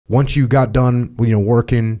once you got done,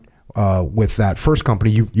 working with that first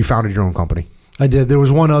company, you founded your own company. I did. There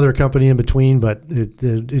was one other company in between, but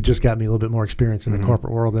it just got me a little bit more experience in the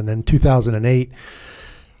corporate world. And in 2008,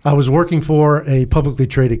 I was working for a publicly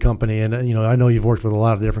traded company. And, I know you've worked with a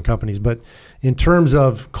lot of different companies, but in terms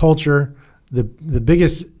of culture, the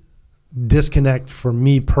biggest disconnect for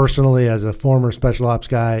me personally as a former special ops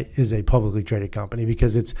guy is a publicly traded company,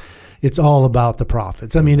 because it's all about the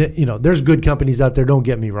profits. I mean, there's good companies out there, don't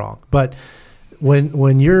get me wrong, but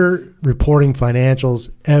when you're reporting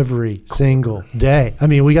financials every single day, I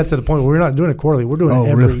mean, we got to the point where we're not doing it quarterly, we're doing it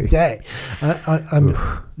every day.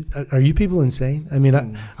 Are you people insane? I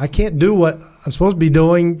mean, I can't do what I'm supposed to be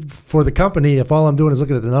doing for the company if all I'm doing is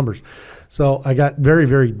looking at the numbers. So I got very,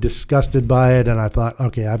 very disgusted by it, and I thought,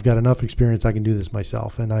 okay, I've got enough experience, I can do this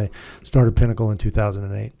myself. And I started Pinnacle in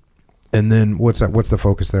 2008. And then what's the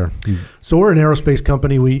focus there? So we're an aerospace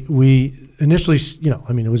company. We initially,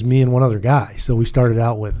 it was me and one other guy. So we started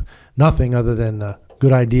out with nothing other than a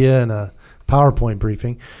good idea and a PowerPoint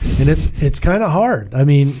briefing. And it's kind of hard. I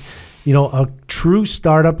mean, a true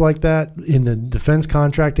startup like that in the defense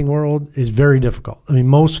contracting world is very difficult. I mean,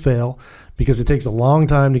 most fail because it takes a long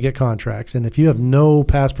time to get contracts. And if you have no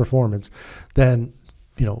past performance, then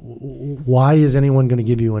why is anyone going to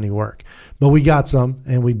give you any work? But we got some,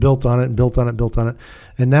 and we built on it and built on it, built on it.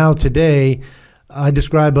 And now today, I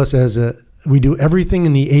describe us as we do everything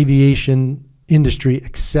in the aviation industry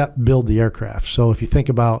except build the aircraft. So if you think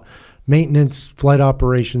about maintenance, flight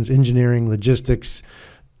operations, engineering, logistics,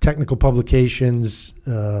 technical publications,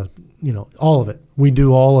 all of it. We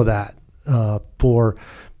do all of that for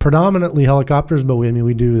predominantly helicopters, but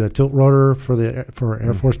we do the tilt rotor for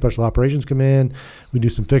Air Force Special Operations Command. We do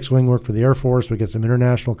some fixed wing work for the Air Force. We get some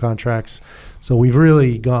international contracts. So we've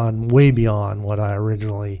really gone way beyond what I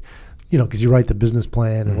originally, because you write the business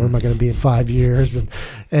plan and where am I going to be in 5 years,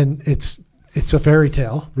 and it's a fairy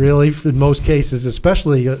tale, really, in most cases,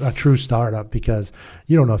 especially a true startup, because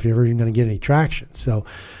you don't know if you're ever even going to get any traction. So.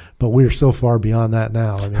 But we're so far beyond that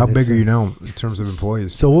now. I mean, how big are you now in terms of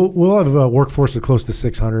employees? So we'll have a workforce of close to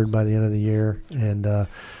 600 by the end of the year. And,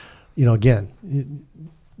 again,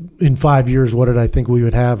 in 5 years, what did I think we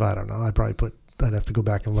would have? I don't know. I'd have to go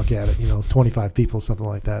back and look at it, 25 people, something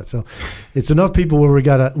like that. So it's enough people where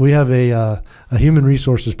we have a human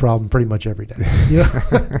resources problem pretty much every day.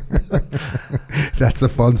 That's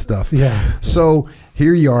the fun stuff. Yeah. So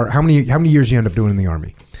here you are. How many years you end up doing in the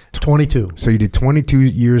Army? 22. So you did 22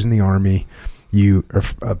 years in the Army. You are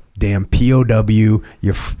a damn POW.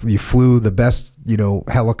 You flew the best,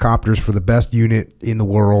 helicopters for the best unit in the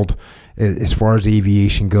world as far as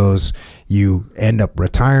aviation goes. You end up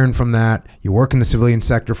retiring from that. You work in the civilian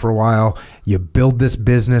sector for a while. You build this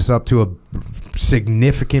business up to a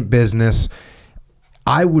significant business.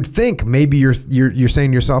 I would think maybe you're saying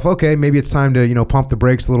to yourself, okay, maybe it's time to pump the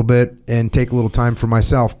brakes a little bit and take a little time for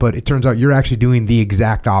myself. But it turns out you're actually doing the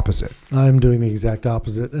exact opposite. I'm doing the exact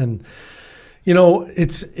opposite, and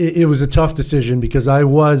it was a tough decision because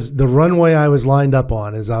the runway I was lined up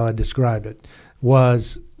on, as I would describe it,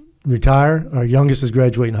 was retire. Our youngest is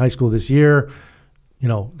graduating high school this year.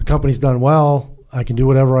 The company's done well. I can do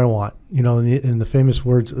whatever I want. In the famous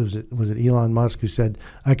words, was it Elon Musk who said,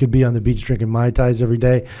 I could be on the beach drinking Mai Tais every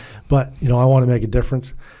day, but, I want to make a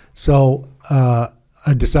difference. So I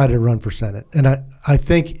decided to run for Senate. And I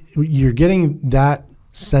think you're getting that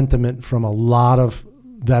sentiment from a lot of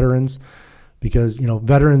veterans because,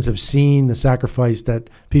 veterans have seen the sacrifice that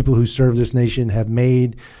people who serve this nation have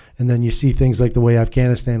made. And then you see things like the way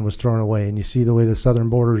Afghanistan was thrown away, and you see the way the southern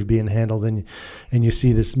border is being handled, and you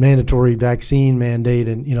see this mandatory vaccine mandate,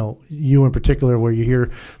 and you in particular, where you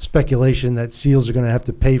hear speculation that SEALs are going to have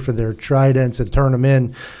to pay for their tridents and turn them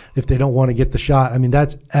in if they don't want to get the shot. I mean,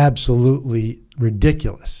 that's absolutely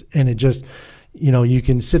ridiculous, and it just, you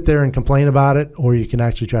can sit there and complain about it, or you can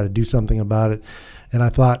actually try to do something about it. And I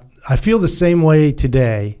thought, I feel the same way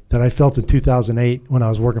today that I felt in 2008 when I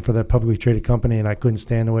was working for that publicly traded company and I couldn't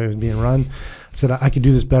stand the way it was being run. I said, I could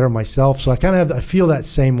do this better myself. So I feel that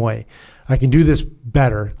same way. I can do this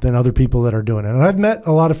better than other people that are doing it. And I've met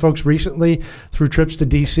a lot of folks recently through trips to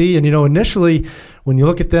DC. And, initially when you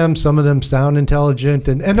look at them, some of them sound intelligent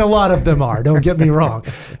and a lot of them are, don't get me wrong.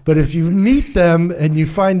 But if you meet them and you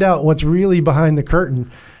find out what's really behind the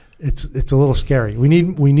curtain, it's a little scary. We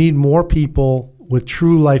need more people with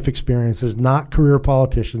true life experiences, not career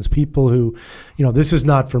politicians, people who, this is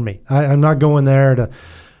not for me. I'm not going there to,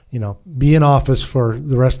 be in office for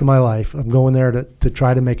the rest of my life. I'm going there to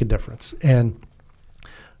try to make a difference. And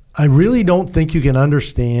I really don't think you can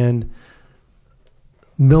understand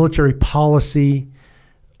military policy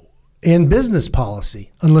and business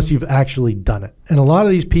policy unless you've actually done it. And a lot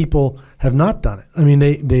of these people have not done it. I mean,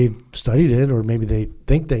 they've studied it, or maybe they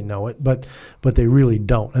think they know it, but they really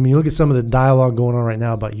don't. I mean, you look at some of the dialogue going on right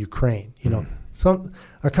now about Ukraine. You know,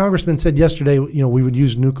 a congressman said yesterday, you know, we would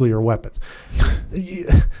use nuclear weapons.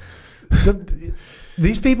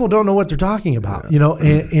 These people don't know what they're talking about, you know,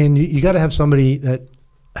 and you got to have somebody that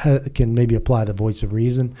can maybe apply the voice of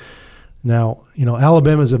reason. Now, you know,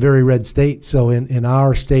 Alabama is a very red state, so in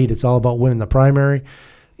our state, it's all about winning the primary,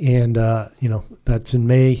 and you know, that's in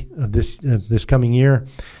May of this coming year,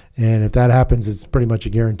 and if that happens, it's pretty much a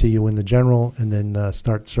guarantee you win the general, and then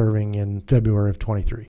start serving in February of 23.